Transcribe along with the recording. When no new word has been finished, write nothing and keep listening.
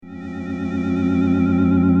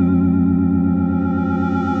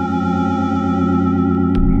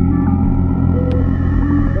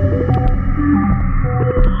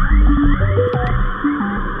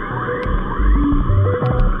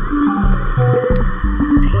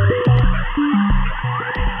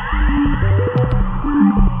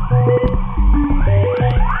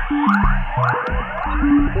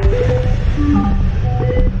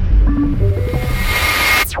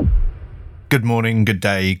morning, good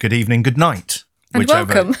day, good evening, good night. And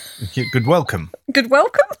welcome. Good welcome. Good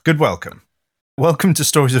welcome. Good welcome. Welcome to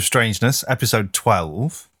Stories of Strangeness, episode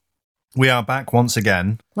 12. We are back once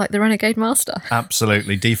again. Like the Renegade Master.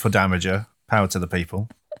 Absolutely. D for Damager. Power to the people.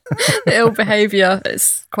 The ill behaviour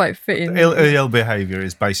is quite fitting. Ill behaviour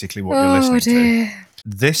is basically what you're listening dear. to.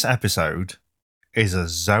 This episode is a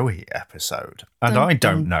Zoe episode. And Dun, I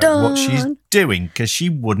don't know dun, what she's doing because she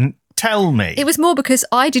wouldn't tell me. It was more because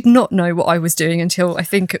I did not know what I was doing until I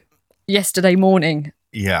think yesterday morning.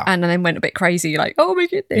 Yeah. And then went a bit crazy, like, oh my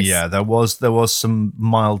goodness. Yeah, there was some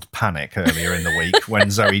mild panic earlier in the week when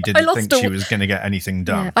Zoe didn't think she was going to get anything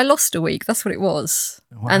done. Yeah, I lost a week, that's what it was.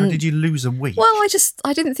 Well, how did you lose a week? Well,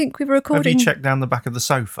 I didn't think we were recording. Have you checked down the back of the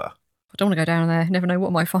sofa? I don't want to go down there, never know what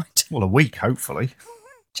I might find. Well, a week, hopefully.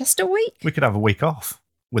 Just a week? We could have a week off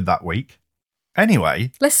with that week.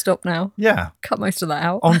 Anyway. Let's stop now. Yeah. Cut most of that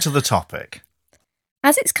out. On to the topic.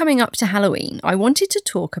 As it's coming up to Halloween, I wanted to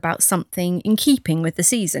talk about something in keeping with the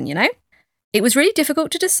season, you know? It was really difficult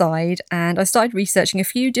to decide, and I started researching a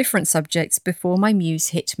few different subjects before my muse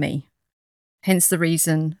hit me. Hence the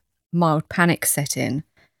reason mild panic set in.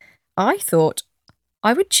 I thought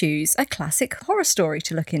I would choose a classic horror story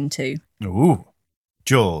to look into. Ooh.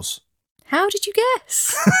 Jaws. How did you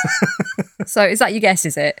guess? So is that your guess,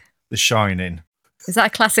 is it? The Shining. Is that a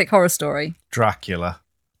classic horror story? Dracula.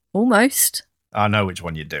 Almost. I know which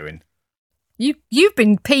one you're doing. You've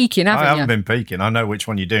been peeking, haven't you? I haven't been peeking. I know which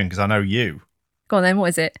one you're doing because I know you. Go on then, what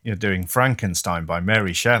is it? You're doing Frankenstein by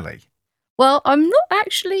Mary Shelley. Well, I'm not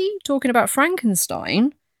actually talking about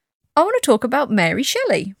Frankenstein. I want to talk about Mary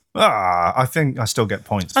Shelley. I think I still get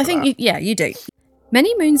points for that. You do.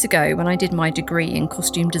 Many moons ago, when I did my degree in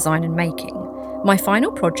costume design and making, my final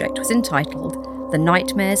project was entitled The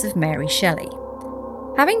Nightmares of Mary Shelley.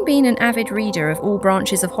 Having been an avid reader of all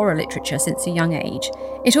branches of horror literature since a young age,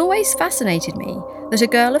 it always fascinated me that a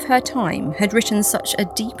girl of her time had written such a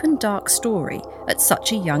deep and dark story at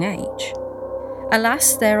such a young age.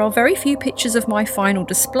 Alas, there are very few pictures of my final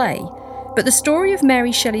display, but the story of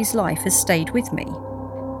Mary Shelley's life has stayed with me,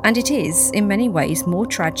 and it is, in many ways, more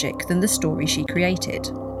tragic than the story she created.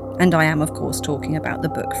 And I am, of course, talking about the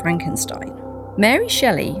book Frankenstein. Mary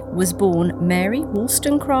Shelley was born Mary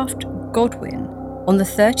Wollstonecraft Godwin on the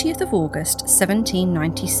 30th of August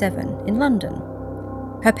 1797 in London.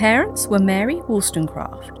 Her parents were Mary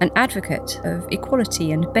Wollstonecraft, an advocate of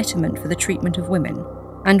equality and betterment for the treatment of women,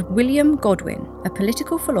 and William Godwin, a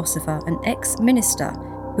political philosopher and ex-minister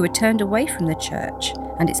who had turned away from the church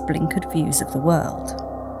and its blinkered views of the world.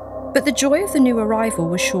 But the joy of the new arrival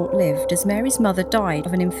was short-lived, as Mary's mother died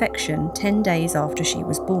of an infection 10 days after she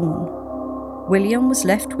was born. William was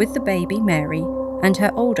left with the baby Mary and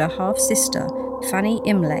her older half-sister Fanny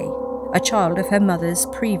Imlay, a child of her mother's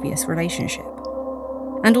previous relationship.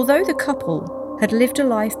 And although the couple had lived a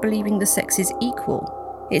life believing the sexes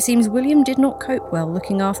equal, it seems William did not cope well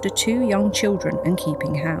looking after two young children and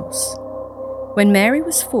keeping house. When Mary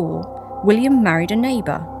was 4, William married a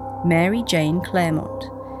neighbour, Mary Jane Claremont,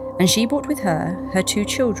 and she brought with her two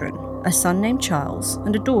children, a son named Charles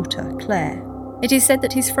and a daughter, Claire. It is said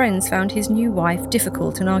that his friends found his new wife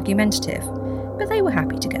difficult and argumentative, but they were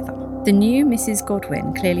happy together. The new Mrs.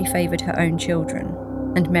 Godwin clearly favoured her own children,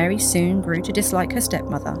 and Mary soon grew to dislike her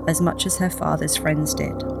stepmother as much as her father's friends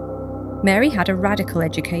did. Mary had a radical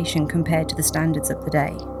education compared to the standards of the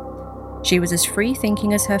day. She was as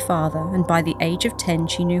free-thinking as her father, and by the age of 10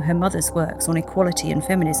 she knew her mother's works on equality and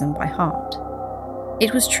feminism by heart.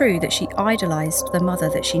 It was true that she idolised the mother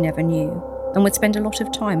that she never knew, and would spend a lot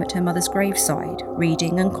of time at her mother's graveside,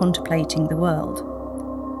 reading and contemplating the world.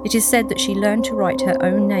 It is said that she learned to write her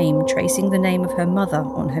own name, tracing the name of her mother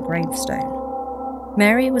on her gravestone.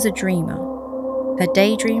 Mary was a dreamer. Her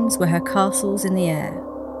daydreams were her castles in the air.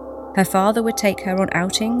 Her father would take her on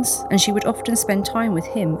outings, and she would often spend time with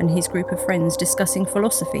him and his group of friends discussing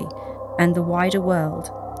philosophy and the wider world,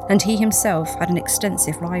 and he himself had an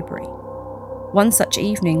extensive library. One such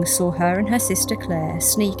evening saw her and her sister Claire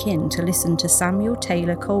sneak in to listen to Samuel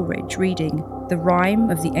Taylor Coleridge reading The Rime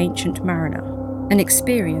of the Ancient Mariner, an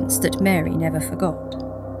experience that Mary never forgot.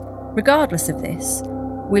 Regardless of this,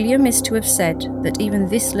 William is to have said that even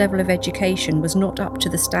this level of education was not up to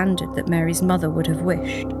the standard that Mary's mother would have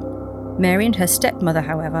wished. Mary and her stepmother,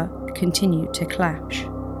 however, continued to clash.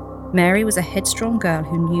 Mary was a headstrong girl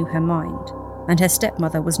who knew her mind, and her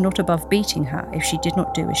stepmother was not above beating her if she did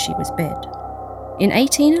not do as she was bid. In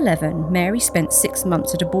 1811, Mary spent 6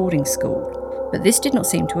 months at a boarding school, but this did not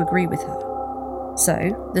seem to agree with her.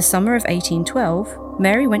 So, the summer of 1812,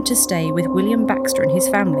 Mary went to stay with William Baxter and his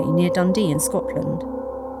family near Dundee in Scotland.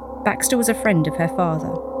 Baxter was a friend of her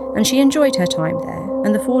father, and she enjoyed her time there,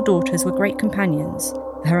 and the 4 daughters were great companions.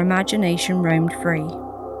 Her imagination roamed free.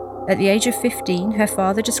 At the age of 15, her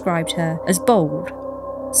father described her as bold,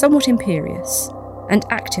 somewhat imperious, and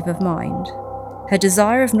active of mind. Her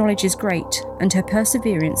desire of knowledge is great, and her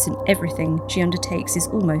perseverance in everything she undertakes is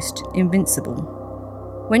almost invincible.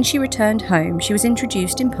 When she returned home, she was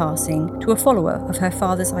introduced in passing to a follower of her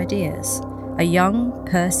father's ideas, a young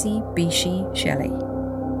Percy Bysshe Shelley.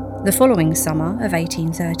 The following summer of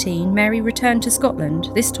 1813, Mary returned to Scotland,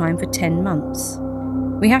 this time for 10 months.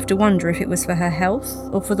 We have to wonder if it was for her health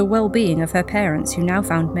or for the well-being of her parents, who now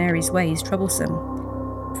found Mary's ways troublesome.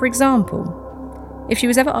 For example, if she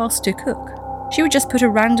was ever asked to cook, she would just put a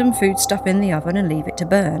random foodstuff in the oven and leave it to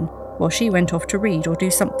burn, while she went off to read or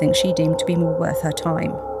do something she deemed to be more worth her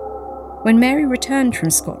time. When Mary returned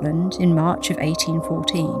from Scotland in March of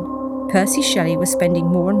 1814, Percy Shelley was spending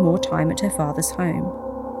more and more time at her father's home.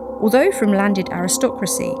 Although from landed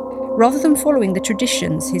aristocracy, rather than following the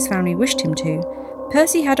traditions his family wished him to,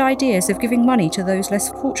 Percy had ideas of giving money to those less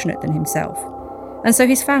fortunate than himself, and so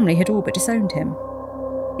his family had all but disowned him.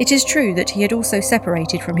 It is true that he had also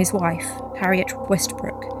separated from his wife, Harriet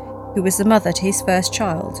Westbrook, who was the mother to his first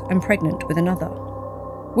child and pregnant with another.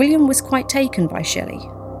 William was quite taken by Shelley,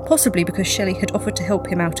 possibly because Shelley had offered to help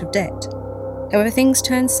him out of debt. However, things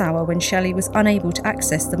turned sour when Shelley was unable to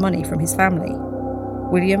access the money from his family.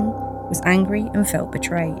 William was angry and felt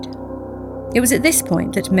betrayed. It was at this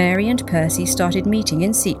point that Mary and Percy started meeting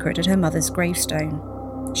in secret at her mother's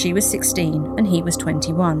gravestone. She was 16 and he was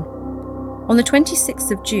 21. On the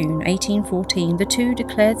 26th of June 1814, the two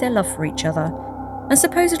declared their love for each other and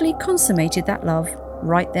supposedly consummated that love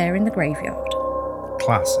right there in the graveyard.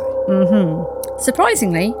 Classy.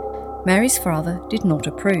 Surprisingly, Mary's father did not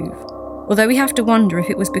approve, although we have to wonder if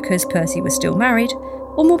it was because Percy was still married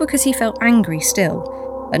or more because he felt angry still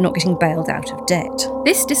at not getting bailed out of debt.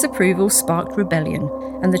 This disapproval sparked rebellion,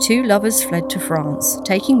 and the two lovers fled to France,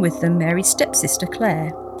 taking with them Mary's stepsister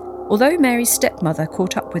Claire. Although Mary's stepmother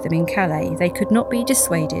caught up with them in Calais, they could not be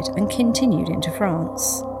dissuaded and continued into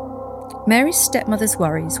France. Mary's stepmother's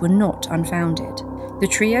worries were not unfounded. The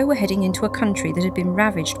trio were heading into a country that had been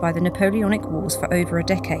ravaged by the Napoleonic Wars for over a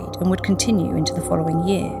decade and would continue into the following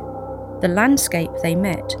year. The landscape they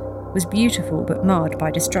met was beautiful but marred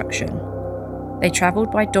by destruction. They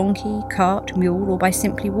travelled by donkey, cart, mule, or by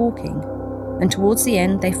simply walking, and towards the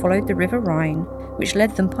end they followed the River Rhine, which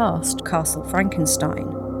led them past Castle Frankenstein,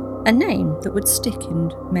 a name that would stick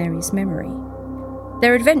in Mary's memory.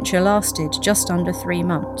 Their adventure lasted just under 3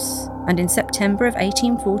 months, and in September of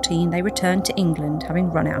 1814 they returned to England, having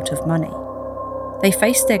run out of money. They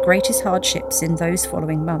faced their greatest hardships in those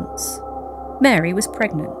following months. Mary was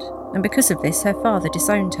pregnant, and because of this her father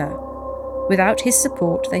disowned her. Without his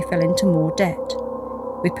support, they fell into more debt.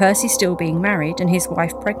 With Percy still being married and his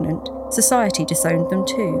wife pregnant, society disowned them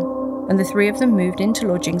too, and the 3 of them moved into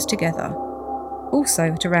lodgings together.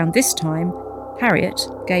 Also, at around this time, Harriet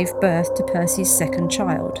gave birth to Percy's second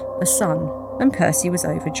child, a son, and Percy was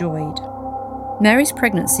overjoyed. Mary's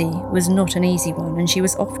pregnancy was not an easy one, and she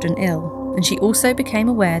was often ill, and she also became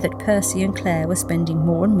aware that Percy and Claire were spending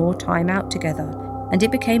more and more time out together, and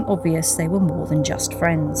it became obvious they were more than just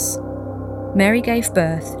friends. Mary gave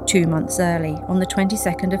birth 2 months early, on the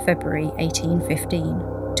 22nd of February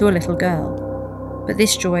 1815, to a little girl. But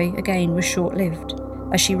this joy again was short-lived,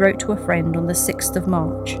 as she wrote to a friend on the 6th of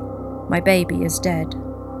March, "My baby is dead."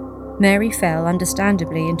 Mary fell,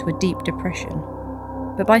 understandably, into a deep depression.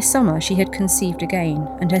 But by summer she had conceived again,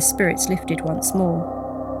 and her spirits lifted once more.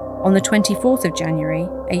 On the 24th of January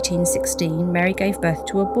 1816, Mary gave birth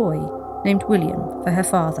to a boy named William for her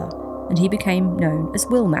father, and he became known as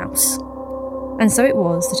Will Mouse. And so it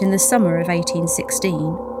was that in the summer of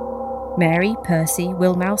 1816, Mary, Percy,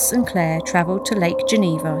 Will Mouse and Claire travelled to Lake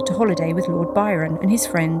Geneva to holiday with Lord Byron and his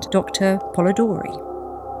friend Dr. Polidori.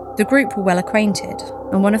 The group were well acquainted,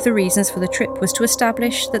 and one of the reasons for the trip was to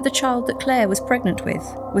establish that the child that Claire was pregnant with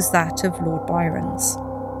was that of Lord Byron's.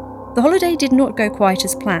 The holiday did not go quite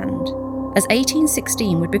as planned, as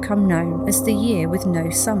 1816 would become known as the year with no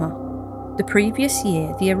summer. The previous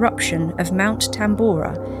year, the eruption of Mount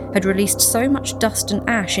Tambora had released so much dust and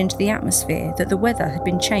ash into the atmosphere that the weather had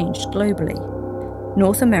been changed globally.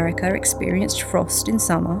 North America experienced frost in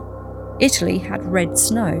summer, Italy had red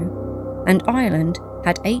snow, and Ireland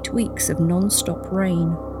had 8 weeks of non-stop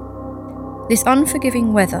rain. This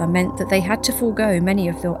unforgiving weather meant that they had to forego many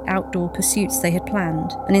of the outdoor pursuits they had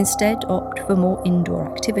planned and instead opt for more indoor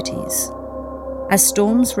activities. As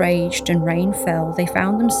storms raged and rain fell, they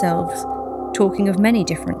found themselves talking of many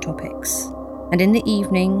different topics, and in the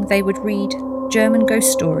evening they would read German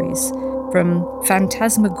ghost stories from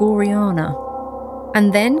Phantasmagoriana.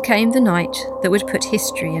 And then came the night that would put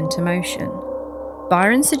history into motion.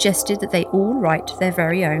 Byron suggested that they all write their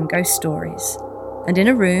very own ghost stories, and in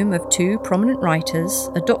a room of 2 prominent writers,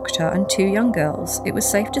 a doctor and 2 young girls, it was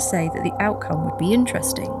safe to say that the outcome would be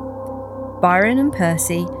interesting. Byron and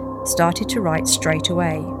Percy started to write straight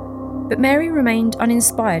away, but Mary remained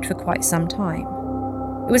uninspired for quite some time.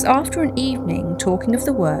 It was after an evening talking of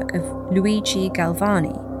the work of Luigi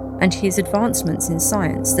Galvani and his advancements in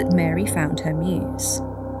science that Mary found her muse.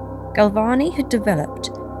 Galvani had developed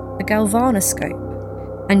a galvanoscope,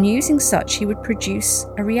 and using such he would produce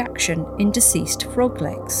a reaction in deceased frog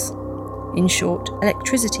legs. In short,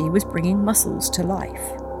 electricity was bringing muscles to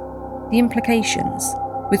life. The implications,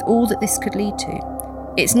 with all that this could lead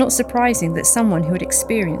to, it's not surprising that someone who had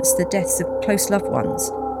experienced the deaths of close loved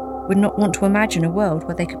ones would not want to imagine a world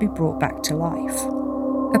where they could be brought back to life.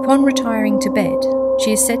 Upon retiring to bed,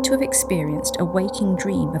 she is said to have experienced a waking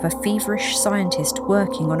dream of a feverish scientist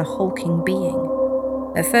working on a hulking being.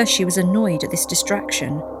 At first she was annoyed at this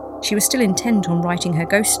distraction. She was still intent on writing her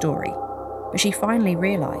ghost story, but she finally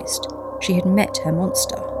realised she had met her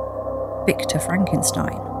monster, Victor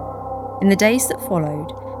Frankenstein. In the days that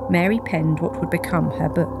followed, Mary penned what would become her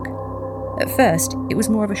book. At first, it was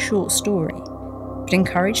more of a short story, but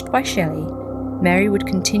encouraged by Shelley, Mary would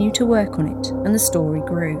continue to work on it, and the story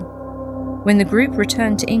grew. When the group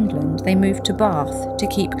returned to England, they moved to Bath to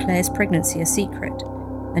keep Claire's pregnancy a secret,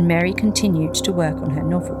 and Mary continued to work on her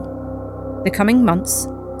novel. The coming months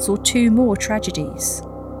saw 2 more tragedies.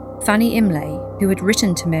 Fanny Imlay, who had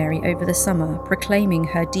written to Mary over the summer proclaiming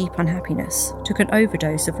her deep unhappiness, took an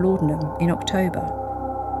overdose of laudanum in October.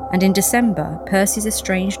 And in December, Percy's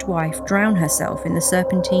estranged wife drowned herself in the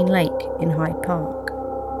Serpentine Lake in Hyde Park.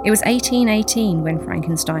 It was 1818 when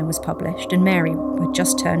Frankenstein was published, and Mary had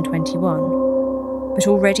just turned 21. But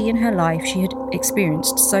already in her life she had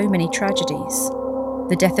experienced so many tragedies.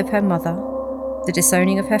 The death of her mother, the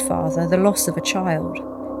disowning of her father, the loss of a child,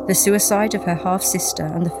 the suicide of her half-sister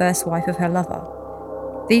and the first wife of her lover.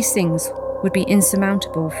 These things would be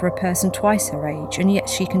insurmountable for a person twice her age, and yet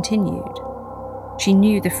she continued. She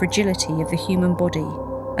knew the fragility of the human body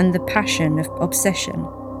and the passion of obsession.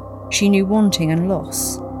 She knew wanting and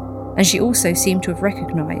loss, and she also seemed to have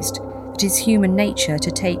recognised that it is human nature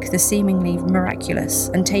to take the seemingly miraculous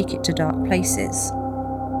and take it to dark places.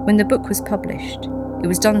 When the book was published, it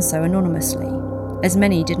was done so anonymously, as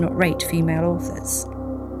many did not rate female authors.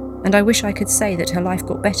 And I wish I could say that her life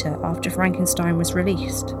got better after Frankenstein was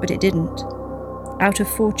released, but it didn't. Out of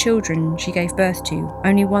 4 children she gave birth to,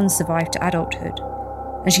 only 1 survived to adulthood,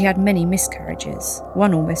 and she had many miscarriages.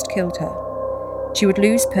 1 almost killed her. She would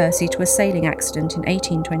lose Percy to a sailing accident in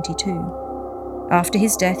 1822. After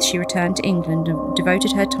his death, she returned to England and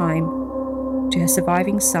devoted her time to her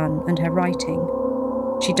surviving son and her writing.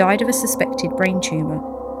 She died of a suspected brain tumour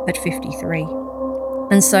at 53.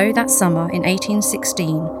 And so that summer in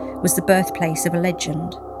 1816 was the birthplace of a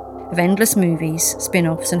legend, of endless movies,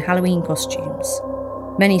 spin-offs and Halloween costumes.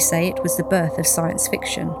 Many say it was the birth of science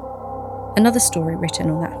fiction. Another story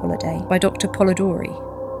written on that holiday by Dr. Polidori,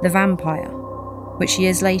 The Vampire, which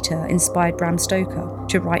years later inspired Bram Stoker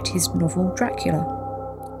to write his novel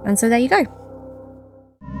Dracula. And so there you go.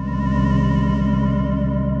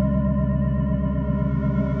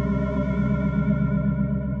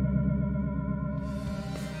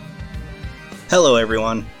 Hello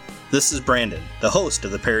everyone, this is Brandon, the host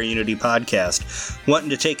of the Para-Unity Podcast, wanting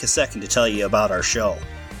to take a second to tell you about our show.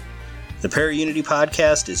 The Para-Unity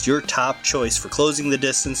Podcast is your top choice for closing the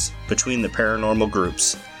distance between the paranormal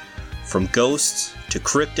groups. From ghosts to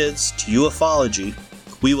cryptids to ufology,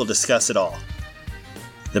 we will discuss it all.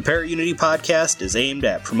 The Para-Unity Podcast is aimed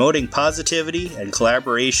at promoting positivity and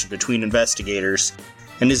collaboration between investigators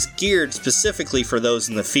and is geared specifically for those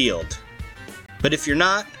in the field. But if you're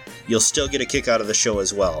not, you'll still get a kick out of the show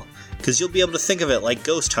as well, because you'll be able to think of it like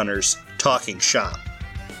ghost hunters talking shop.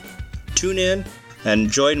 Tune in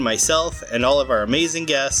and join myself and all of our amazing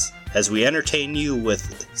guests as we entertain you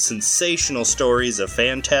with sensational stories of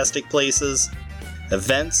fantastic places,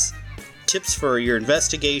 events, tips for your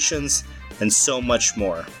investigations, and so much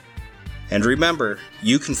more. And remember,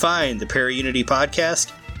 you can find the Para-Unity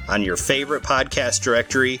Podcast on your favorite podcast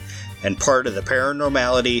directory and part of the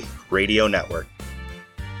Paranormality Radio Network.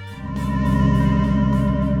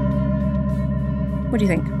 What do you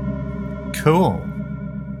think? Cool.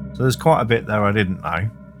 So there's quite a bit there I didn't know.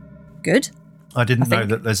 Good. I didn't know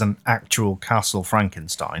that there's an actual Castle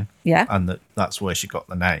Frankenstein. Yeah. And that's where she got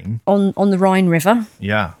the name. On the Rhine River.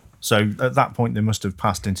 Yeah. So at that point, they must have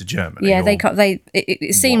passed into Germany. Yeah, or-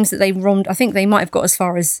 it seems that they roamed. I think they might have got as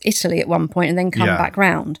far as Italy at one point and then come Yeah. back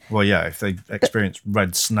round. Well, yeah, if they experienced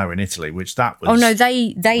red snow in Italy, which that was... Oh no,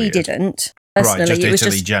 they weird. didn't. Right, Personally, just it was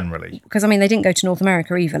Italy just generally. because I mean they didn't go to North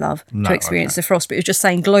America either, love, No, to experience okay. the frost. But it was just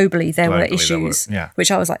saying globally there were Globally, issues, yeah.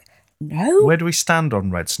 which I was like, no. Where do we stand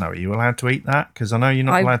on red snow? Are you allowed to eat that? Because I know you're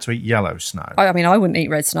not allowed to eat yellow snow. I mean, I wouldn't eat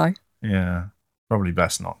red snow. Yeah, probably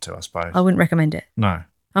best not to, I suppose. I wouldn't recommend it. No.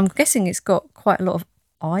 I'm guessing it's got quite a lot of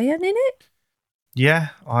iron in it. Yeah,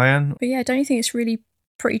 iron. But yeah, don't you think it's really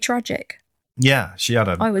pretty tragic? Yeah, she had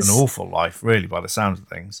an awful life, really, by the sounds of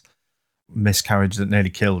things. Miscarriage that nearly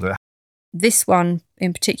killed her. This one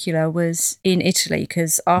in particular was in Italy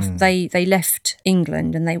because after they left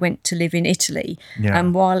England and they went to live in Italy. Yeah.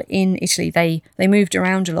 And while in Italy, they moved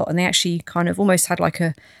around a lot and they actually kind of almost had like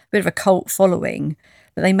a bit of a cult following.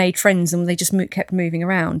 That they made friends and they just kept moving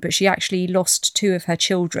around. But she actually lost 2 of her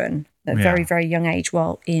children at a very, very young age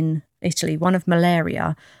while in Italy. One of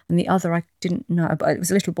malaria and the other I didn't know, but it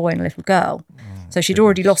was a little boy and a little girl. So she'd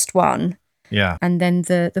already lost one. Yeah. And then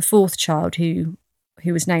the 4th child who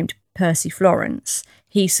was named Percy Florence,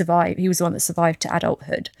 he survived. He was the one that survived to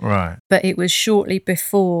adulthood. Right. But it was shortly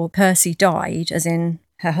before Percy died, as in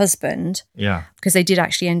her husband, Yeah. because they did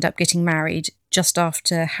actually end up getting married just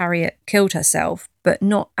after Harriet killed herself, but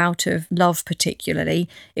not out of love particularly.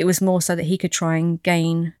 It was more so that he could try and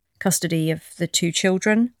gain custody of the 2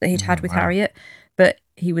 children that he'd had with Harriet, but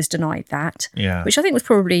he was denied that. Yeah. Which I think was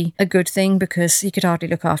probably a good thing because he could hardly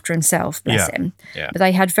look after himself, bless him. Yeah. But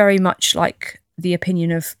they had very much like the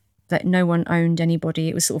opinion of that no one owned anybody.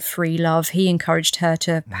 It was sort of free love. He encouraged her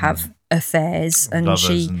to have affairs and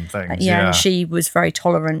Lovers and things, and she was very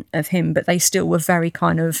tolerant of him, but they still were very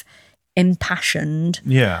kind of impassioned.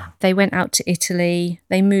 Yeah. They went out to Italy.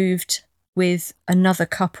 They moved with another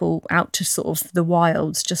couple out to sort of the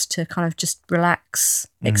wilds just to kind of just relax,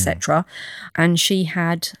 etc. And she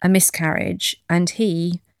had a miscarriage and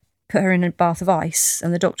he put her in a bath of ice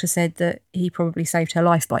and the doctor said that he probably saved her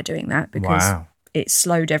life by doing that because it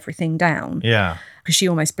slowed everything down. Yeah. Because she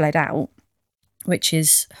almost bled out, which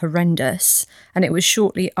is horrendous. And it was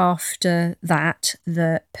shortly after that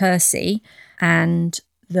that Percy and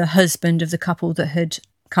the husband of the couple that had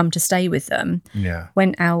come to stay with them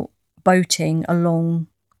went out boating along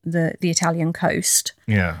the Italian coast.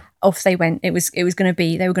 Yeah. Off they went. It was going to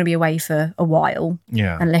be, they were going to be away for a while.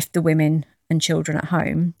 Yeah. And left the women and children at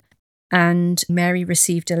home. And Mary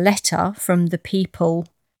received a letter from the people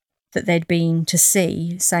that they'd been to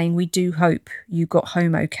see saying, we do hope you got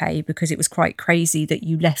home okay because it was quite crazy that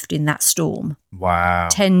you left in that storm. Wow.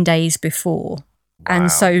 10 days before.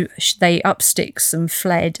 And so they up sticks and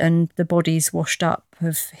fled and the bodies washed up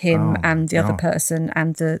of him and the other person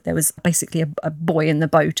and there was basically a boy in the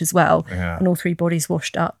boat as well. Yeah. And all 3 bodies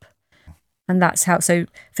washed up. And that's how, so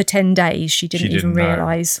for 10 days she didn't even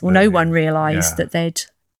realise, well no one realised that they'd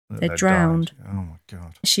drowned. Died. Oh my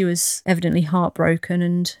God. She was evidently heartbroken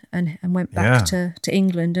and went back to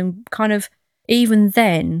England and kind of, even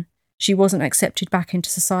then, she wasn't accepted back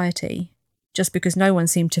into society just because no one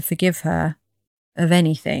seemed to forgive her of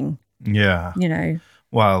anything. Yeah. You know.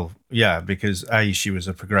 Well, yeah, because she was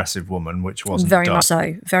a progressive woman, which wasn't very done. much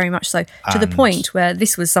so, very much so. To the point where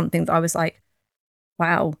this was something that I was like,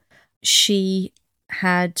 wow, she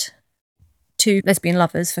had 2 lesbian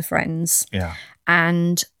lovers for friends. Yeah.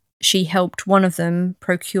 And she helped one of them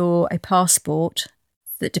procure a passport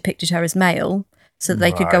that depicted her as male so that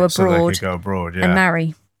they could go abroad, and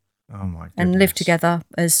marry. Oh my goodness. And live together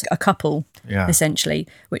as a couple, essentially,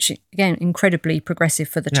 which, again, incredibly progressive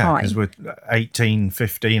for the time. Yeah, because we're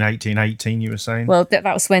 1818, you were saying? Well, that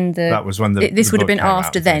was when this would have been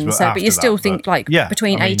after then. But you still think,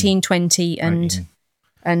 between 1820 and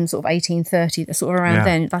sort of 1830, sort of around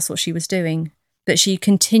then, that's what she was doing. But she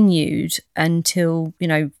continued until,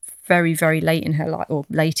 very, very late in her life, or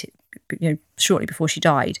shortly before she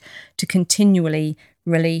died, to continually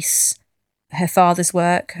release her father's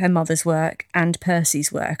work, her mother's work, and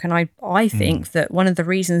Percy's work. And I think that one of the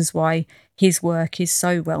reasons why his work is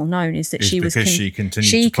so well known is that she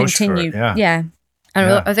continued to push for it. Yeah.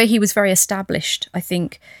 And although he was very established, I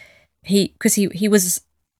think because he was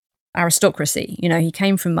aristocracy, he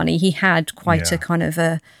came from money. He had quite a kind of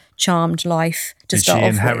a charmed life to start off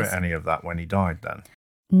with. Did she inherit any of that when he died then?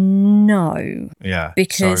 No. Yeah.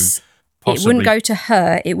 Because it wouldn't go to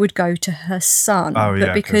her, it would go to her son. Oh, yeah,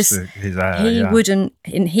 but because his heir, he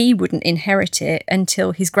wouldn't inherit it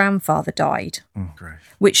until his grandfather died. Oh, great.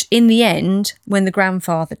 Which in the end, when the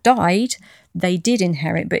grandfather died, they did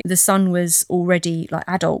inherit, but the son was already like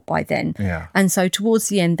adult by then. Yeah. And so towards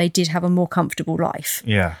the end, they did have a more comfortable life.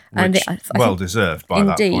 Yeah. And Which, I well think- deserved by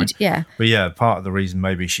that point. Indeed, yeah. But yeah, part of the reason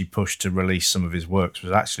maybe she pushed to release some of his works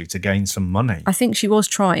was actually to gain some money. I think she was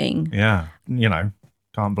trying. Yeah.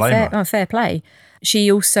 Can't blame her. Fair play.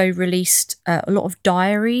 She also released a lot of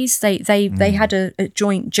diaries. They had a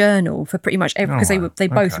joint journal for pretty much every, because they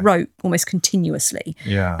both wrote almost continuously.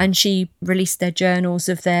 Yeah. And she released their journals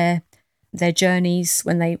of their journeys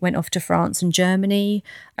when they went off to France and Germany,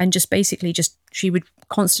 and just basically she would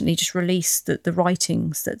constantly just release the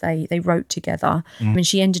writings that they wrote together. And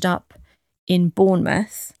she ended up in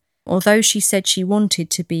Bournemouth, although she said she wanted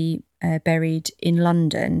to be buried in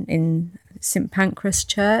London in St Pancras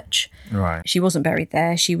Church. Right. She wasn't buried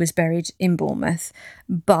there. She was buried in Bournemouth,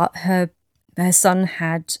 but her son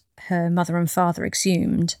had her mother and father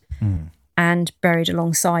exhumed and buried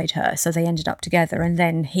alongside her. So they ended up together, and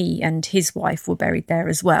then he and his wife were buried there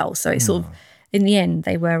as well. So it's sort of, in the end,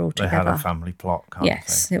 they were all They together. had a family plot kind of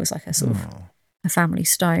Yes, thing. it was like a sort of a family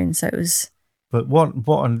stone. So it was... But what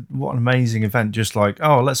an amazing event! Just like,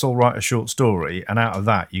 oh, let's all write a short story, and out of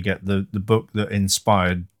that you get the book that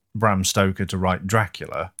inspired Bram Stoker to write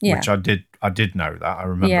Dracula, Yeah. which I did know that. I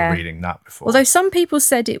remember reading that before. Although some people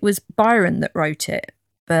said it was Byron that wrote it,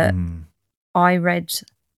 but I read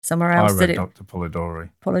somewhere else I that read it Dr. Polidori.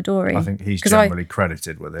 Polidori. I think he's 'Cause I- generally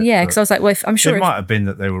credited with it. Yeah, but because I was like, well, I'm sure it if, might have been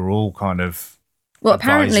that they were all kind of well,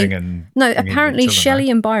 advising apparently and no, thinking of apparently each other, Shelley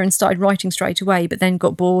no? and Byron started writing straight away, but then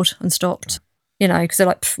got bored and stopped. You know, because they're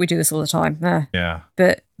like, we do this all the time. Yeah.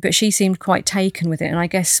 But she seemed quite taken with it, and I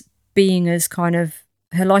guess being as kind of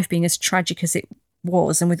her life being as tragic as it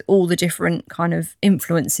was, and with all the different kind of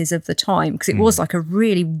influences of the time, because it was like a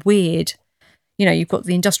really weird. You know, you've got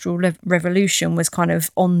the Industrial Revolution was kind of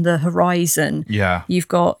on the horizon. Yeah. You've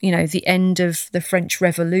got, the end of the French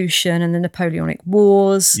Revolution and the Napoleonic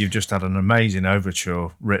Wars. You've just had an amazing overture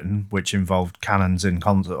written, which involved cannons in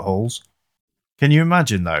concert halls. Can you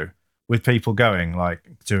imagine, though, with people going like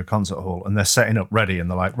to a concert hall and they're setting up ready and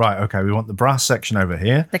they're like, right, okay, we want the brass section over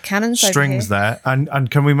here, The cannons strings over here. there, and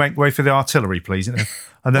can we make way for the artillery, please? And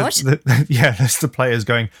then What? there's the players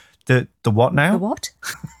going, the what now? The what?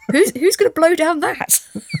 Who's going to blow down that?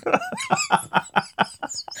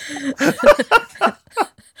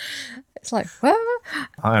 It's like, well,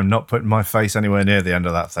 I am not putting my face anywhere near the end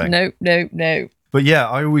of that thing. no. But yeah,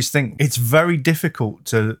 I always think it's very difficult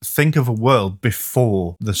to think of a world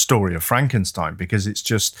before the story of Frankenstein, because it's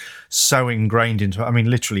just so ingrained into, I mean,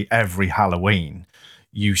 literally every Halloween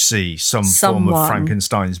you see some form of Someone.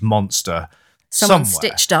 Frankenstein's monster Someone somewhere.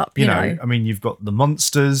 stitched up, you know. I mean, you've got the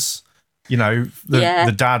monsters,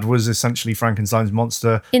 the dad was essentially Frankenstein's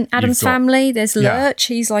monster. In Adam's You've got- Family, there's Yeah. Lurch.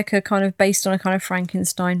 He's like a kind of based on a kind of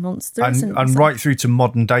Frankenstein monster. And right through to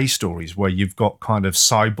modern day stories where you've got kind of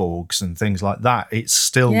cyborgs and things like that. It's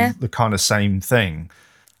still Yeah. the kind of same thing.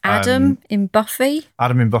 Adam in Buffy.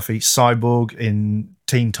 Adam in Buffy, Cyborg in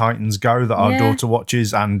Teen Titans Go that our Yeah. daughter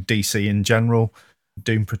watches, and DC in general.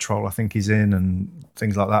 Doom Patrol, I think he's in, and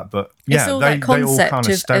things like that. But yeah, It's all they that all concept kind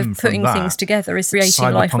of stem of putting from that. things together is creating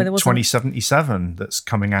a life where there Cyberpunk wasn't. 2077 that's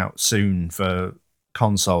coming out soon for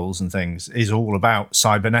consoles and things is all about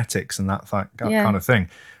cybernetics and that Yeah. kind of thing.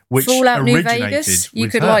 Which Fallout New originated Vegas. You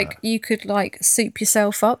with could her. you could soup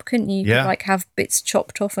yourself up, couldn't you? You Yeah. could like have bits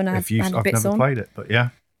chopped off and add I've bits never on. played it, but yeah,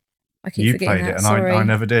 I keep you forgetting played that. it, and Sorry. I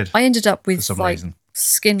never did. I ended up for with some like reason.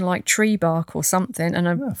 skin like tree bark or something,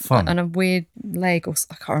 and fun. a weird leg, or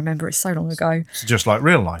I can't remember. It's so long ago. It's just like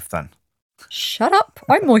real life then. Shut up!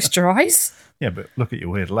 I moisturise. Yeah, but look at your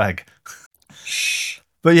weird leg.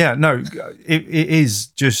 But yeah, no, it is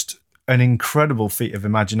just an incredible feat of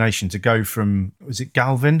imagination to go from, was it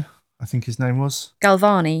Galvin? I think his name was?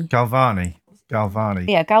 Galvani. Galvani.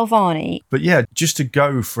 Yeah, Galvani. But yeah, just to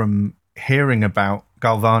go from hearing about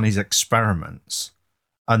Galvani's experiments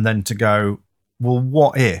and then to go, well,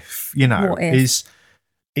 what if, What if?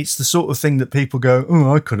 it's the sort of thing that people go,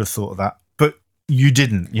 oh, I could have thought of that. But you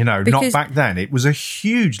didn't, not Because- back then. It was a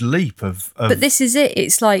huge leap of But this is it.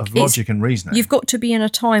 It's like of logic and reasoning. you've got to be in a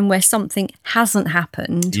time where something hasn't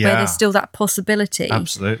happened, where Yeah. there's still that possibility,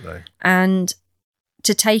 Absolutely. and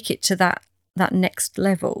to take it to that next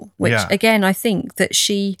level. Which Yeah. again, I think that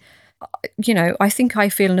she, I think I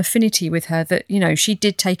feel an affinity with her. That she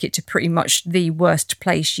did take it to pretty much the worst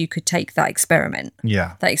place you could take that experiment.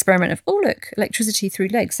 Yeah. That experiment of, oh, look, electricity through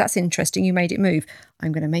legs. That's interesting. You made it move.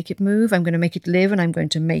 I'm going to make it move. I'm going to make it live, and I'm going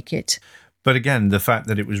to make it. But again, the fact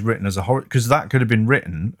that it was written as a horror, because that could have been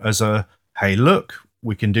written as a, hey, look,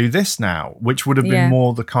 we can do this now, which would have been Yeah.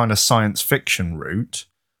 more the kind of science fiction route.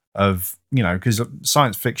 of, because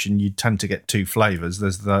science fiction, you tend to get two flavors.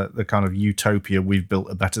 There's the kind of utopia, we've built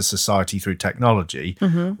a better society through technology,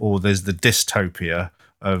 or there's the dystopia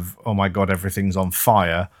of, oh my God, everything's on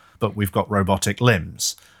fire, but we've got robotic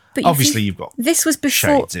limbs. But obviously, you've got this was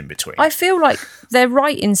before, shades in between. I feel like they're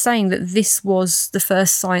right in saying that this was the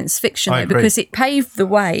first science fiction, though, because it paved the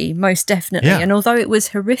way, most definitely. Yeah. And although it was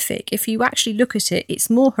horrific, if you actually look at it, it's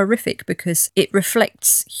more horrific because it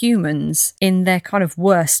reflects humans in their kind of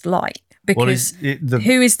worst light. Because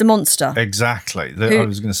who is the monster? Exactly. I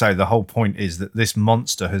was going to say, the whole point is that this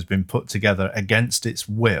monster has been put together against its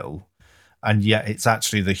will, and yet it's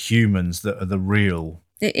actually the humans that are the real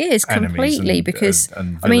It is completely because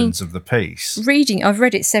and villains of the piece. I've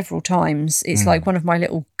read it several times. It's like one of my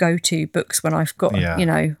little go-to books when I've got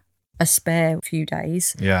a spare few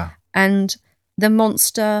days. Yeah. And the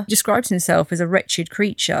monster describes himself as a wretched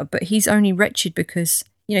creature, but he's only wretched because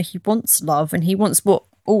he wants love and he wants what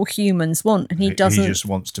all humans want, and he doesn't. He just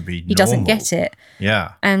wants to be normal. He doesn't get it.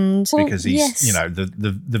 Yeah. And because he's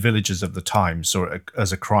the villagers of the time saw it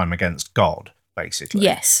as a crime against God. Basically,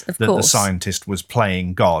 yes, of course. That the scientist was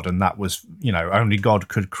playing God, and that was, only God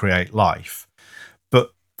could create life.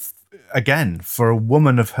 But again, for a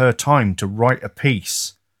woman of her time to write a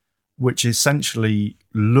piece which essentially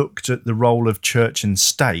looked at the role of church and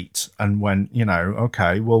state and went,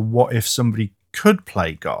 okay, well, what if somebody could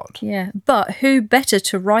play God? Yeah, but who better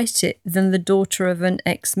to write it than the daughter of an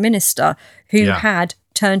ex-minister who had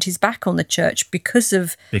turned his back on the church because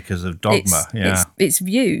of dogma, its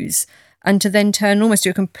views. And to then turn almost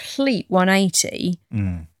to a complete 180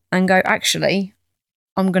 and go, actually,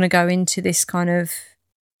 I'm going to go into this kind of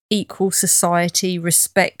equal society,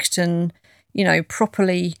 respect and,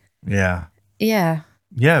 properly. Yeah. Yeah.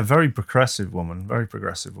 Yeah, very progressive woman. Very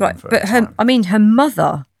progressive woman. Right, but her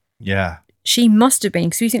mother. Yeah. She must have been,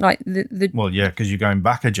 because you think like the well, yeah, because you're going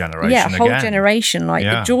back a generation. Yeah, a whole generation, like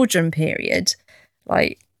the Georgian period.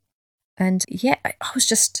 And I was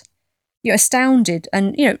just... astounded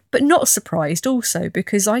and, but not surprised also,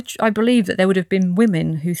 because I believe that there would have been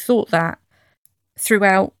women who thought that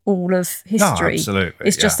throughout all of history. No, absolutely.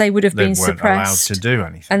 It's just they would have been weren't suppressed. allowed to do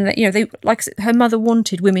anything. And that, they, like her mother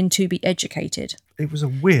wanted women to be educated. It was a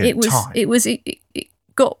weird time. It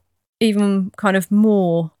got even kind of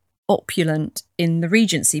more opulent in the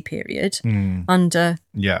Regency period under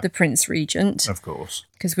the Prince Regent. Of course.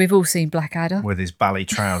 Because we've all seen Blackadder. With his bally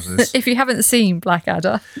trousers. If you haven't seen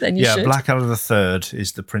Blackadder, then you should. Yeah, Blackadder the Third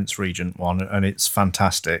is the Prince Regent one, and it's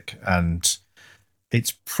fantastic. And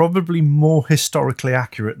it's probably more historically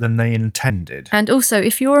accurate than they intended. And also,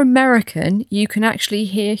 if you're American, you can actually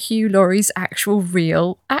hear Hugh Laurie's actual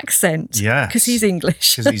real accent. Yes. Because he's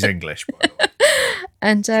English. Because he's English, by the way.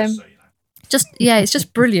 And it's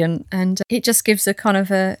just brilliant, and it just gives a kind of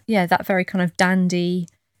that very kind of dandy,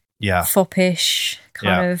 foppish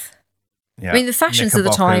kind of. Yeah. I mean, the fashions of the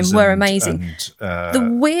time were amazing.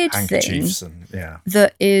 The weird thing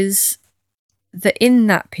that is that in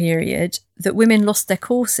that period that women lost their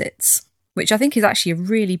corsets, which I think is actually a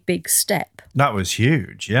really big step. That was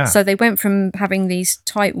huge, yeah. So they went from having these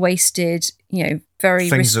tight-waisted, very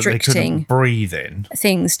things restricting that they couldn't breathe in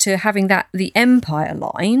things to having the Empire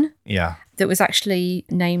line. Yeah. That was actually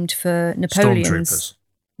named for Napoleon's. Stormtroopers.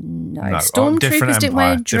 No. Stormtroopers didn't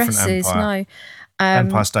wear dresses. No.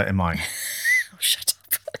 Empire State of Mind. Oh, shut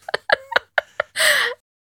up.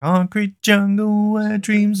 Concrete jungle where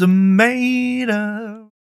dreams are made of.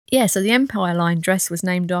 Yeah, so the Empire line dress was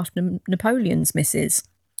named after Napoleon's missus.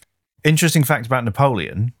 Interesting fact about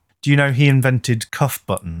Napoleon. Do you know he invented cuff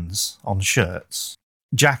buttons on shirts?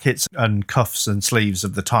 Jackets and cuffs and sleeves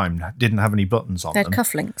of the time didn't have any buttons on them. They had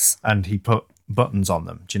cufflinks. And he put buttons on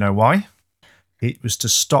them. Do you know why? It was to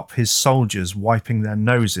stop his soldiers wiping their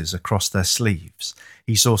noses across their sleeves.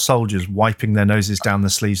 He saw soldiers wiping their noses down the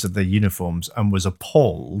sleeves of their uniforms and was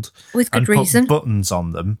appalled. With good reason. And put buttons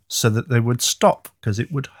on them so that they would stop because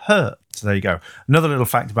it would hurt. So there you go. Another little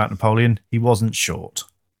fact about Napoleon, he wasn't short.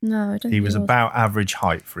 No, I don't. He was about average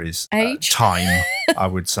height for his age time, I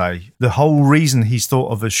would say. The whole reason he's thought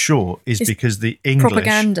of as short is because the English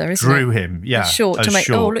propaganda, drew him. Yeah, short to make.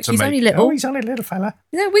 Oh, look, he's only little. Oh, he's only a little fella.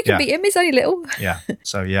 Yeah, we can beat him. He's only little. Yeah.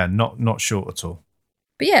 So yeah, not short at all.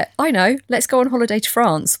 But yeah, I know. Let's go on holiday to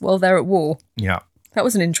France while they're at war. Yeah. That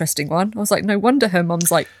was an interesting one. I was like, no wonder her mum's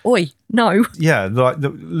like, oi, no. Yeah,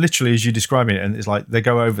 literally as you're describing it, and it's like they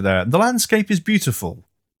go over there. The landscape is beautiful,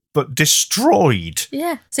 but destroyed.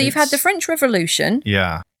 Yeah. So you've had the French Revolution.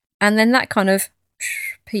 Yeah. And then that kind of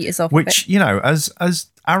peters off Which,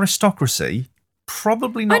 as aristocracy,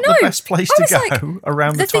 probably not the best place to go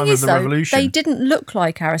around the time of the Revolution. They didn't look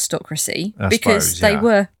like aristocracy because they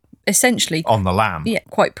were essentially on the lam. Yeah,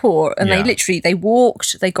 quite poor. And Yeah. they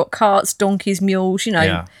walked, they got carts, donkeys, mules,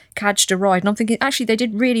 Yeah. cadged a ride. And I'm thinking, actually, they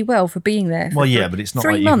did really well for being there. Well, yeah, but it's not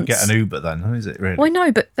 3 like months. you can get an Uber then, is it really? Well, I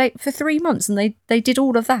know, but for 3 months, and they did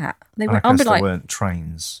all of that. They And went. I I'm guess there like, weren't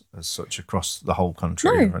trains as such across the whole country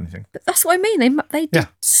No. or anything. but that's what I mean. They did Yeah.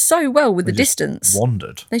 so well with They the just distance.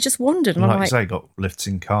 Wandered. They just wandered, and And I'm like you like, say, got lifts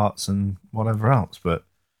in carts and whatever else. But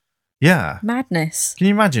yeah. madness. Can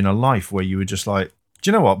you imagine a life where you were just like, do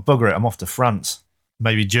you know what? Bugger it, I'm off to France.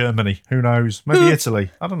 Maybe Germany. Who knows? Maybe Italy.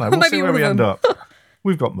 I don't know. We'll Maybe see where all we of end them. up.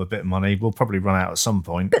 We've got a bit of money. We'll probably run out at some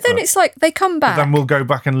point. But then it's like they come back. then we'll go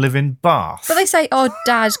back and live in Bath. But they say, "Oh,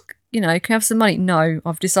 Dad, can I have some money?" No,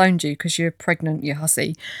 I've disowned you because you're pregnant, you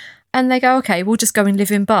hussy. And they go, "Okay, we'll just go and live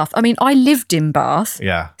in Bath." I mean, I lived in Bath.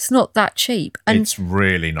 Yeah. It's not that cheap. And It's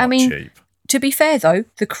really not cheap. to be fair, though,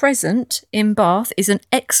 the Crescent in Bath is an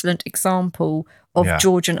excellent example of Yeah.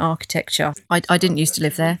 Georgian architecture. I didn't used to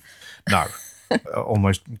live there. No.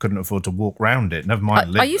 Almost couldn't afford to walk round it. Never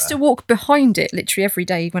mind live I used there. to walk behind it literally every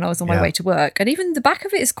day when I was on my Yeah. way to work. And even the back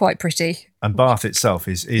of it is quite pretty. And Bath itself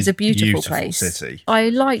is It's a beautiful place. city. I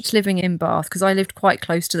liked living in Bath because I lived quite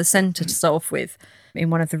close to the centre to start off with, in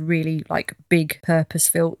one of the really big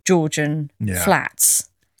purpose-built Georgian Yeah. flats.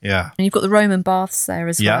 Yeah. And you've got the Roman baths there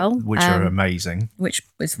as Yeah, well. which are amazing. Which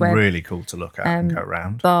was where Really cool to look at and go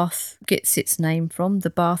around. Bath gets its name from, the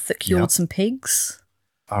bath that cured Yep. some pigs.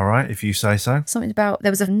 All right, if you say so. Something about,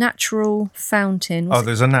 there was a natural fountain. Oh,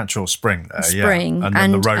 there's a natural spring there, spring, yeah. And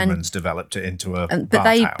then the and- Romans developed it into a but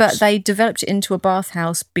bathhouse they developed it into a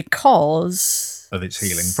bathhouse because of its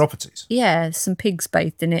healing properties. some pigs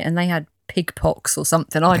bathed in it and they had pig pox or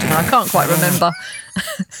something. I don't know. I can't quite remember.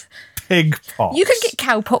 Pig pox. You can get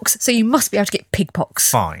cow pox, so you must be able to get pig pox.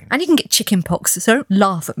 Fine. And you can get chicken pox, so don't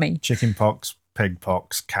laugh at me. Chicken pox, pig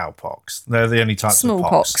pox, cow pox. They're the only types of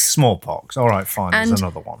Smallpox. pox. Smallpox. All right, fine. And There's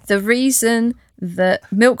another one. the reason that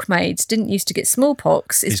milkmaids didn't used to get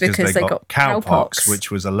smallpox is It's because they got cowpox,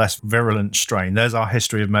 which was a less virulent strain. There's our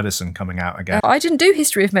history of medicine coming out again. I didn't do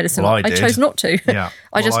history of medicine. Well, I I did. chose not to. Yeah,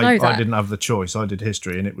 I just know I that. didn't have the choice. I did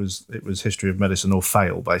history, and it was history of medicine or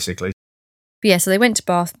fail, basically. But yeah, so they went to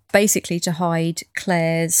Bath basically to hide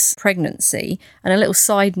Claire's pregnancy. And a little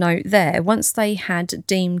side note there, once they had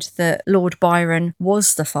deemed that Lord Byron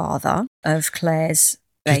was the father of Claire's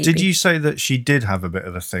baby. Did you say that she did have a bit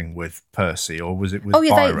of a thing with Percy, or was it with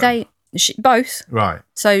yeah, Byron? both. Right,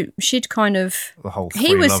 So she'd kind of the whole he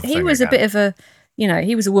free was love thing a again. bit of a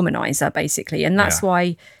he was a womanizer basically, and that's Yeah.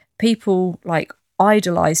 why people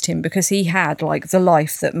idolized him, because he had the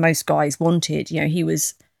life that most guys wanted. He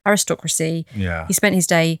was aristocracy. Yeah. He spent his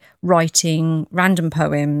day writing random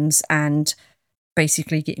poems and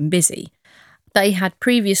basically getting busy. They had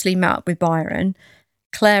previously met up with Byron.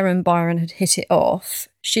 Claire and Byron had hit it off.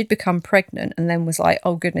 She'd become pregnant and then was like,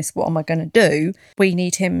 oh goodness, what am I going to do? We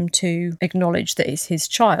need him to acknowledge that it's his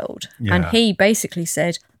child. Yeah. And he basically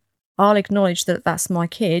said, I'll acknowledge that that's my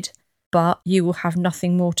kid, but you will have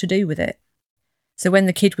nothing more to do with it. So when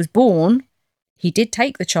the kid was born, he did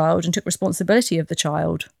take the child and took responsibility of the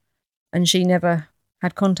child, and she never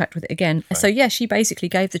had contact with it again. Right. So yeah, she basically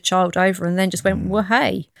gave the child over and then just went, well,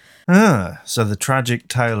 hey. So the tragic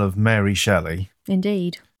tale of Mary Shelley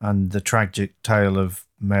Indeed. and the tragic tale of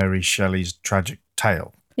Mary Shelley's tragic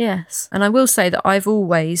tale. Yes. And I will say that I've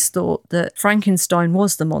always thought that Frankenstein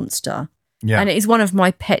was the monster. Yeah. And it is one of my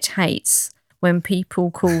pet hates when people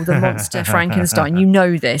call the monster Frankenstein. You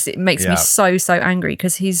know this. It makes me so angry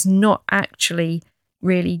because he's not actually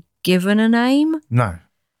really given a name. No.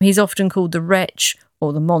 He's often called the wretch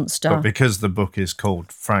or the monster. But because the book is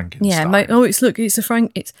called Frankenstein. Yeah. It's a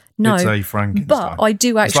Frankenstein. It's a Frankenstein. But I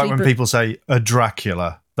do actually. It's like when people say a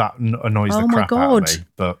Dracula. That annoys the crap out of me.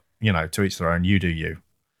 But, to each their own. You do you.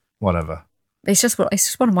 Whatever. It's just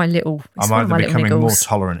one of my little. I'm either becoming more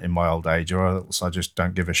tolerant in my old age, or else I just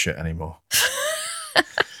don't give a shit anymore.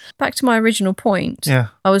 Back to my original point. Yeah.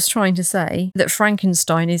 I was trying to say that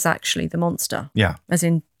Frankenstein is actually the monster. Yeah. As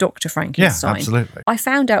in Dr. Frankenstein. Yeah, absolutely. I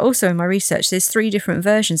found out also in my research there's 3 different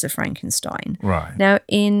versions of Frankenstein. Right. Now,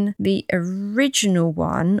 in the original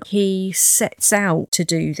one, he sets out to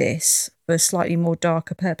do this for slightly more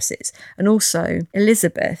darker purposes. And also,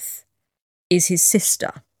 Elizabeth is his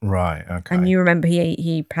sister. Right, okay. And you remember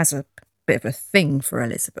he has a bit of a thing for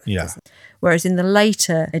Elizabeth. Yeah. Doesn't he? Whereas in the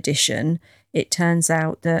later edition, it turns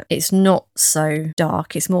out that it's not so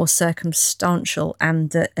dark, it's more circumstantial, and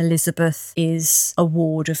that Elizabeth is a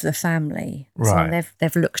ward of the family. Right. So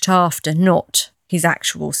they've looked after, not his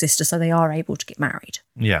actual sister, so they are able to get married.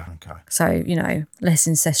 Yeah, okay. So, less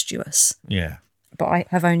incestuous. Yeah. But I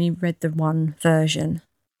have only read the one version.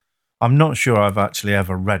 I'm not sure I've actually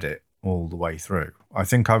ever read it. all the way through. I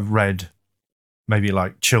think I've read maybe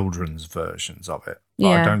like children's versions of it, but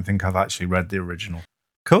I Yeah. don't think I've actually read the original.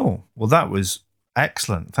 Cool. Well, that was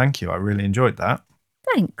excellent. Thank you. I really enjoyed that.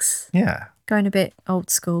 Thanks. Yeah. Going a bit old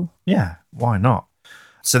school. Yeah. Why not?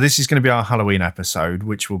 So this is going to be our Halloween episode,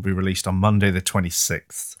 which will be released on Monday the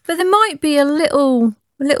 26th. But there might be a little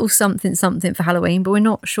something for Halloween, but we're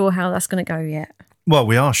not sure how that's going to go yet. Well,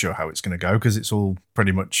 we are sure how it's going to go because it's all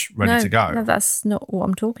pretty much ready to go. No, that's not what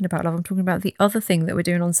I'm talking about, love. I'm talking about the other thing that we're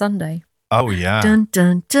doing on Sunday. Oh, yeah. Dun,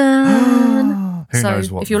 dun, dun. Who So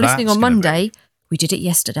knows what if you're listening that's on gonna be. Monday, we did it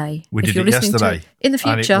yesterday. We If did you're it listening to yesterday. in the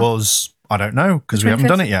future. And it was, I don't know, because we haven't 25th.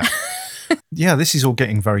 done it yet. Yeah, this is all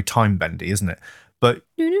getting very time bendy, isn't it? But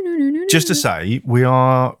just to say, we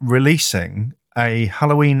are releasing a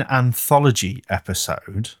Halloween anthology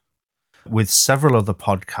episode with several other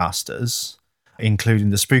podcasters,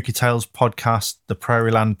 including the Spooky Tales podcast, the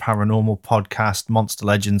Prairieland Paranormal podcast, Monster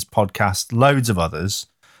Legends podcast, loads of others.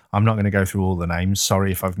 I'm not going to go through all the names.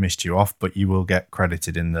 Sorry if I've missed you off, but you will get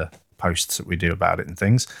credited in the posts that we do about it and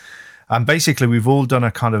things. And basically, we've all done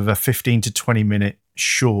a kind of a 15 to 20 minute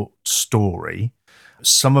short story,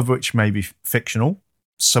 some of which may be fictional,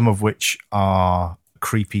 some of which are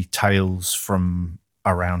creepy tales from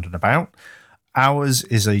around and about. Ours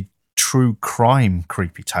is a true crime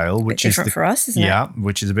creepy tale, which is different for us, isn't it? Yeah,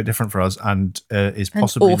 which is a bit different for us and is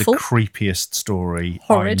possibly the awful. creepiest story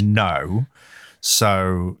Horrid. I know.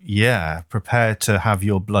 So, yeah, prepare to have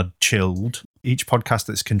your blood chilled. Each podcast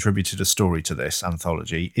that's contributed a story to this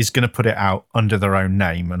anthology is going to put it out under their own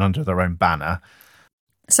name and under their own banner.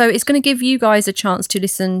 So it's going to give you guys a chance to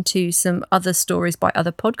listen to some other stories by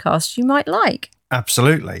other podcasts you might like.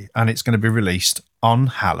 Absolutely. And it's going to be released on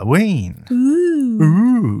Halloween. Ooh.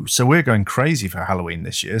 Ooh. So we're going crazy for Halloween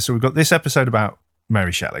this year. So we've got this episode about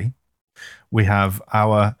Mary Shelley. We have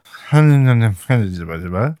our,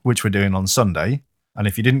 which we're doing on Sunday. And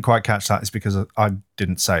if you didn't quite catch that, it's because I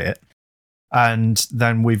didn't say it. And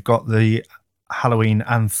then we've got the Halloween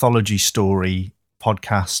anthology story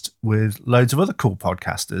podcast with loads of other cool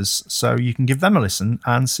podcasters. So you can give them a listen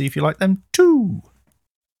and see if you like them too.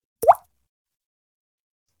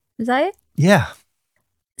 Is that it? Yeah.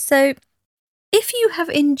 So if you have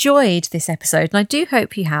enjoyed this episode, and I do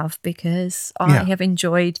hope you have, because I Yeah. have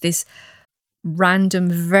enjoyed this random,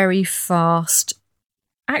 very fast,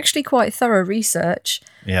 actually quite thorough research.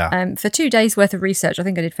 Yeah. For 2 days worth of research, I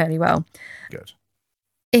think I did fairly well. Good.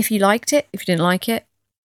 If you liked it, if you didn't like it,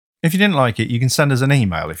 If you didn't like it, you can send us an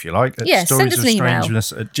email if you like. At Yeah, send us an email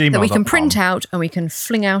storiesofstrangeness@gmail.com. that we can print out and we can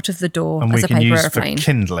fling out of the door and as we a can paper use airplane. for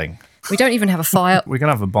kindling. We don't even have a fire. We can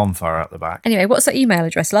have a bonfire at the back. Anyway, what's that email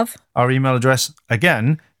address, love? Our email address,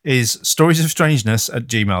 again, is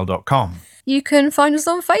storiesofstrangeness@gmail.com. You can find us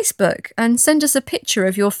on Facebook and send us a picture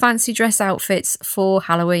of your fancy dress outfits for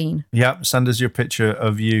Halloween. Yep, send us your picture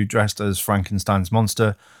of you dressed as Frankenstein's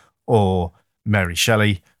monster or Mary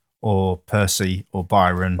Shelley or Percy or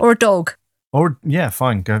Byron. Or a dog. Or yeah,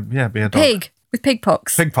 fine. Go, yeah, be a dog. Pig with pig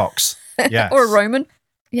pox. Pigpox. Yes. Or a Roman.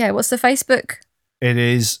 Yeah, what's the Facebook? It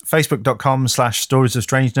is facebook.com/stories of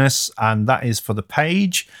strangeness, and that is for the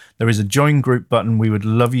page. There is a join group button. We would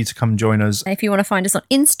love you to come join us. If you want to find us on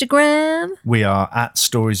Instagram, We are at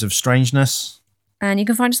Stories of Strangeness, and you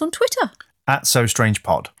can find us on Twitter. at So Strange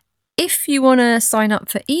Pod. If you want to sign up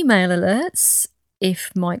for email alerts,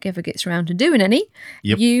 if Mike ever gets around to doing any,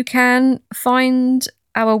 Yep. you can find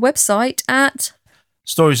our website at,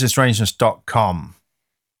 storiesofstrangeness.com.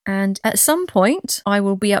 and at some point I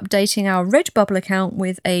will be updating our Redbubble account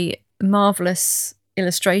with a marvellous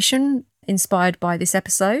illustration inspired by this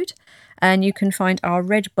episode. And you can find our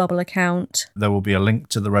Redbubble account. There will be a link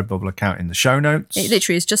to the Redbubble account in the show notes. It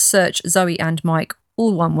literally is just search Zoe and Mike,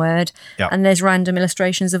 all one word. Yep. And there's random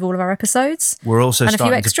illustrations of all of our episodes. We're also and a few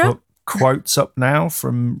starting extra. to put quotes up now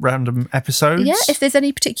from random episodes. Yeah, if there's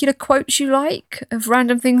any particular quotes you like of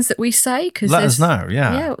random things that we say, because Let us know,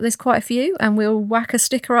 yeah. Yeah, there's quite a few, and we'll whack a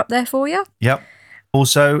sticker up there for you. Yep.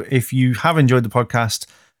 Also, if you have enjoyed the podcast,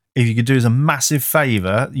 if you could do us a massive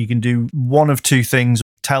favour, you can do one of two things.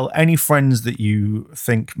 Tell any friends that you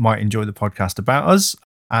think might enjoy the podcast about us.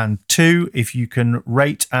 And two, if you can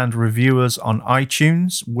rate and review us on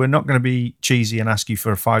iTunes. We're not going to be cheesy and ask you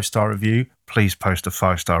for a 5-star review. Please post a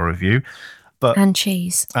 5-star review. But And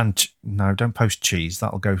cheese. no, don't post cheese.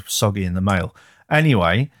 That'll go soggy in the mail.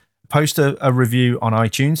 Anyway, post a review on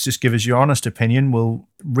iTunes. Just give us your honest opinion. We'll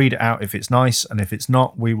read it out if it's nice. And if it's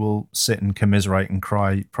not, we will sit and commiserate and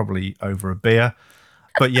cry, probably over a beer.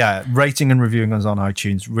 But yeah, rating and reviewing us on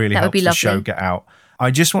iTunes really That would helps be the show lovely. get out.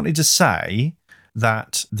 I just wanted to say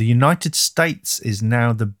that the United States is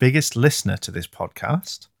now the biggest listener to this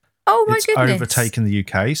podcast. Oh my It's goodness. overtaken the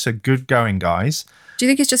UK, so good going, guys. Do you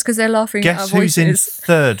think it's just because they're laughing at our Guess who's in voices?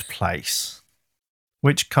 third place?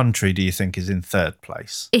 Which country do you think is in third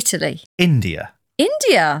place? Italy. India.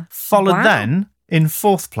 India. Followed Wow. then, in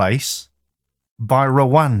fourth place, by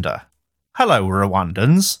Rwanda. Hello,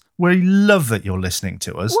 Rwandans. We love that you're listening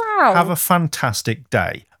to us. Wow. Have a fantastic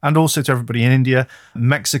day. And also to everybody in India,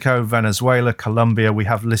 Mexico, Venezuela, Colombia. We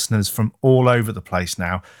have listeners from all over the place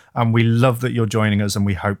now. And we love that you're joining us and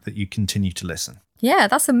we hope that you continue to listen. Yeah,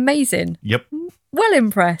 that's amazing. Yep. Well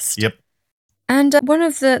impressed. Yep. And one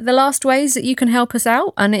of the last ways that you can help us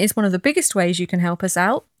out, and it is one of the biggest ways you can help us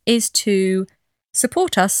out, is to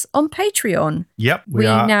support us on Patreon. Yep. We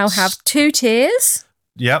now have 2 tiers.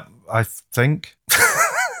 Yep, I think.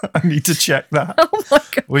 I need to check that. Oh my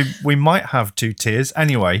God. We might have 2 tiers.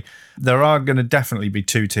 Anyway, there are going to definitely be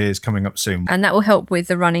 2 tiers coming up soon. And that will help with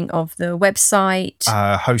the running of the website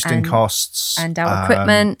Hosting and- costs. and our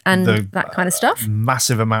equipment and the, that kind of stuff.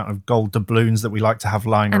 Massive amount of gold doubloons that we like to have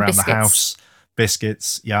lying And around biscuits. the house.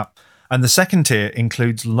 Biscuits, yeah. And the second tier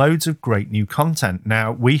includes loads of great new content.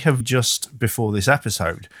 Now, we have just, before this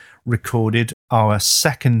episode, recorded our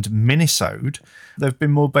second minisode. They've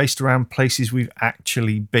been more based around places we've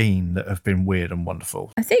actually been that have been weird and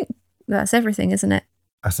wonderful. I think that's everything, isn't it?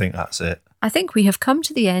 I think that's it. I think we have come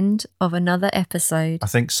to the end of another episode. I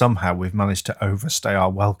think somehow we've managed to overstay our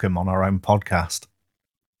welcome on our own podcast.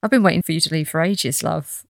 I've been waiting for you to leave for ages,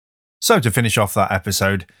 love. So to finish off that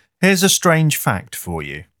episode, here's a strange fact for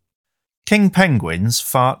you. King penguins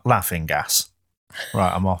fart laughing gas.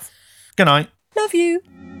 Right, I'm off. Good night. Love you.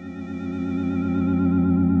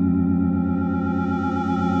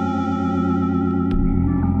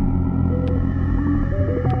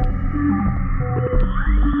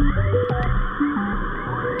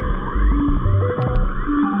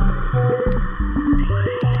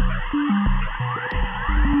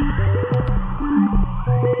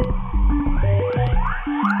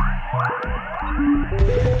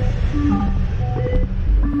 Thank you.